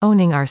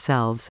Owning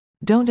ourselves.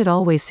 Don't it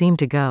always seem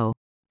to go?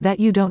 That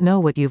you don't know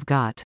what you've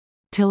got.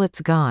 Till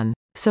it's gone.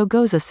 So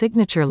goes a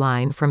signature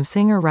line from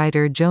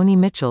singer-writer Joni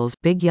Mitchell's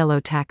Big Yellow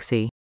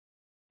Taxi.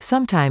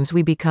 Sometimes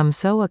we become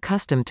so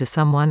accustomed to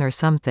someone or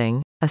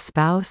something, a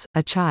spouse,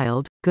 a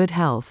child, good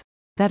health,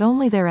 that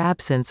only their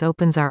absence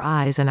opens our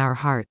eyes and our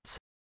hearts.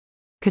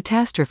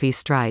 Catastrophe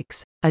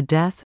strikes, a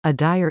death, a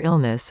dire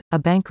illness, a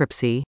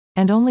bankruptcy,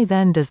 and only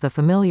then does the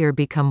familiar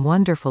become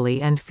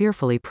wonderfully and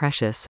fearfully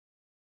precious.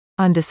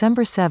 On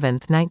December 7,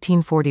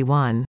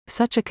 1941,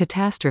 such a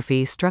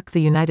catastrophe struck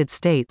the United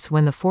States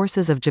when the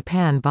forces of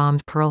Japan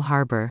bombed Pearl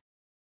Harbor.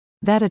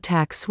 That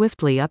attack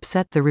swiftly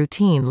upset the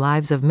routine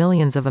lives of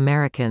millions of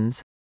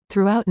Americans.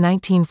 Throughout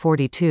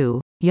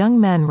 1942, young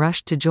men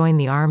rushed to join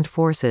the armed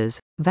forces,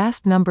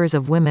 vast numbers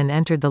of women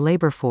entered the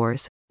labor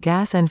force,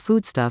 gas and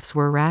foodstuffs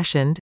were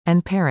rationed,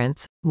 and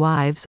parents,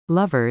 wives,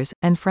 lovers,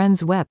 and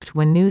friends wept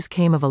when news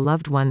came of a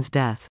loved one's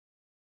death.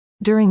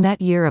 During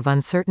that year of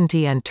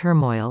uncertainty and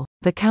turmoil,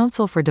 the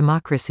Council for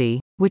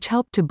Democracy, which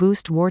helped to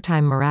boost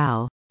wartime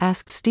morale,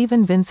 asked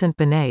Stephen Vincent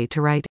Benet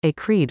to write A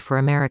Creed for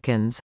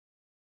Americans.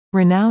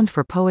 Renowned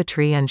for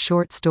poetry and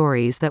short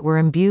stories that were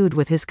imbued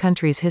with his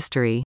country's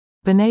history,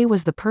 Benet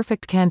was the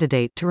perfect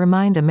candidate to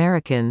remind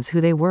Americans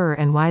who they were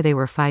and why they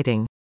were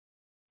fighting.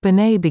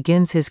 Benet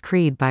begins his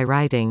creed by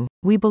writing,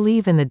 "We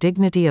believe in the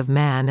dignity of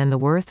man and the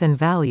worth and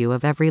value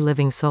of every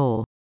living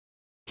soul."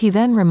 He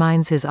then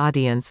reminds his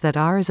audience that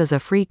ours is a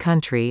free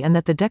country and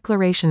that the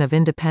Declaration of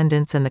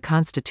Independence and the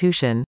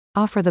Constitution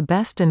offer the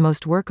best and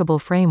most workable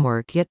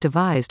framework yet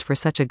devised for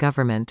such a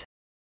government.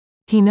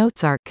 He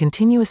notes our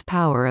continuous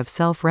power of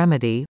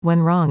self-remedy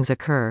when wrongs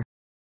occur.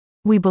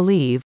 We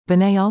believe,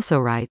 Benet also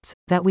writes,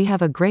 that we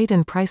have a great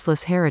and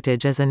priceless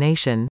heritage as a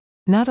nation,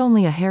 not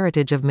only a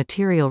heritage of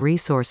material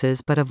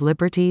resources but of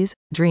liberties,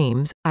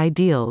 dreams,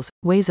 ideals,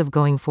 ways of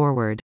going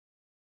forward.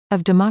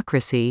 Of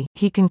democracy,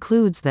 he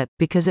concludes that,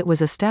 because it was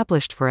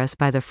established for us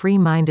by the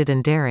free-minded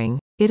and daring,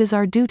 it is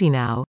our duty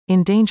now,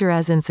 in danger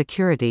as in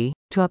security,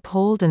 to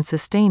uphold and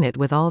sustain it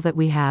with all that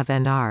we have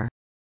and are.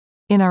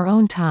 In our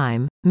own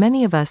time,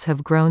 many of us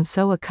have grown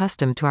so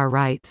accustomed to our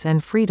rights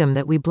and freedom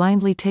that we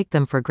blindly take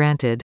them for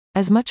granted,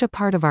 as much a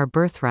part of our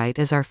birthright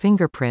as our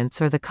fingerprints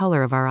or the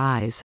color of our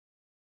eyes.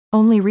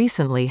 Only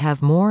recently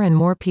have more and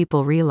more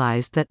people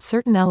realized that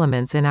certain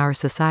elements in our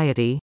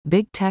society,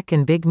 big tech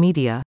and big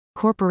media,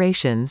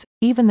 corporations,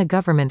 even the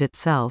government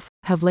itself,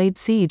 have laid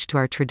siege to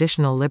our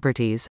traditional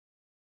liberties.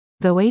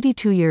 Though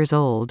 82 years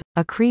old,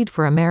 A Creed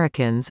for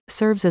Americans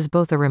serves as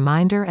both a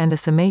reminder and a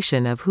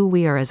summation of who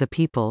we are as a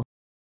people.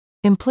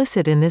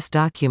 Implicit in this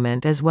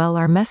document as well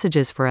are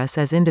messages for us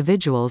as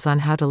individuals on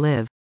how to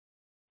live.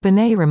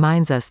 Benet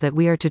reminds us that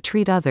we are to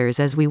treat others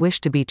as we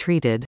wish to be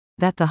treated,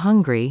 that the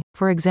hungry,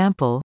 for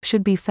example,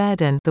 should be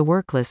fed and the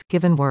workless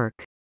given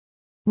work.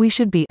 We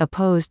should be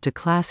opposed to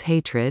class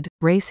hatred,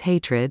 race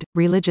hatred,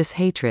 religious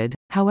hatred,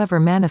 however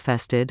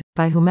manifested,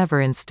 by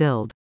whomever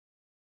instilled.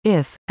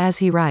 If, as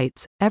he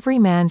writes, every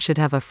man should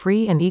have a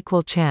free and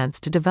equal chance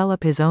to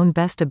develop his own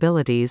best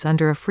abilities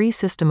under a free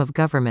system of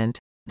government,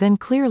 then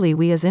clearly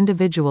we as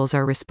individuals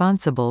are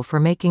responsible for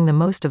making the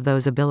most of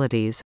those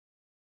abilities.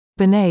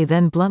 Benet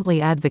then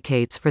bluntly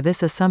advocates for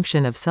this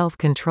assumption of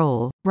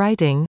self-control,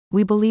 writing,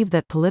 "We believe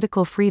that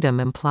political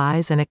freedom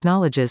implies and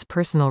acknowledges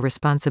personal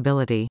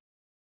responsibility.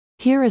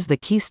 Here is the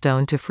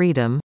keystone to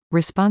freedom,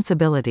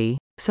 responsibility,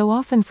 so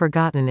often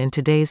forgotten in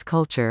today's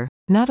culture,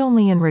 not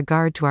only in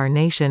regard to our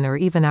nation or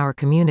even our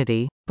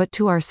community, but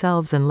to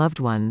ourselves and loved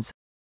ones.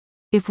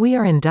 If we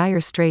are in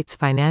dire straits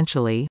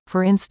financially,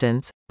 for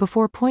instance,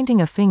 before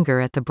pointing a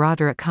finger at the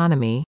broader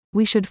economy,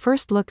 we should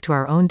first look to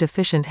our own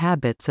deficient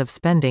habits of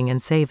spending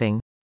and saving.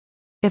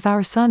 If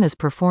our son is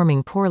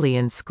performing poorly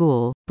in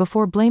school,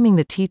 before blaming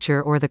the teacher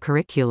or the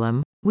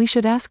curriculum, we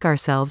should ask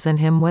ourselves and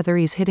him whether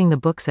he's hitting the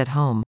books at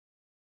home.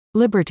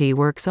 Liberty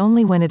works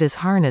only when it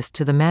is harnessed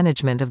to the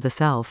management of the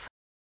self."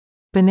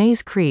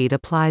 Benet's creed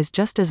applies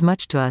just as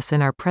much to us in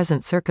our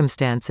present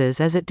circumstances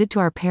as it did to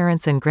our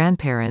parents and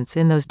grandparents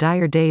in those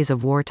dire days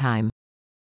of wartime.